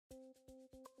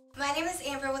My name is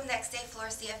Amber with Next Day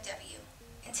Floors DFW,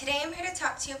 and today I'm here to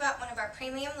talk to you about one of our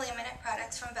premium laminate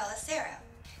products from Bella Cera.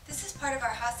 This is part of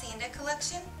our Hacienda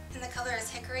Collection, and the color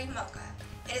is Hickory Mocha.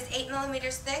 It is 8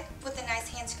 millimeters thick with a nice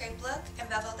hand scrape look and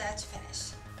beveled edge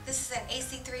finish. This is an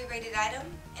AC3 rated item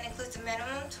and includes a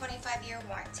minimum 25-year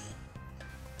warranty.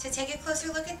 To take a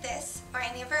closer look at this or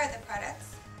any of our other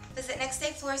products, visit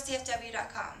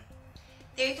nextdayfloorsdfw.com.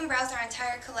 There you can browse our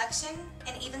entire collection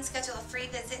and even schedule a free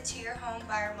visit to your home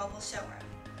by our mobile showroom.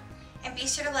 And be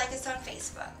sure to like us on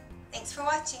Facebook. Thanks for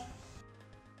watching.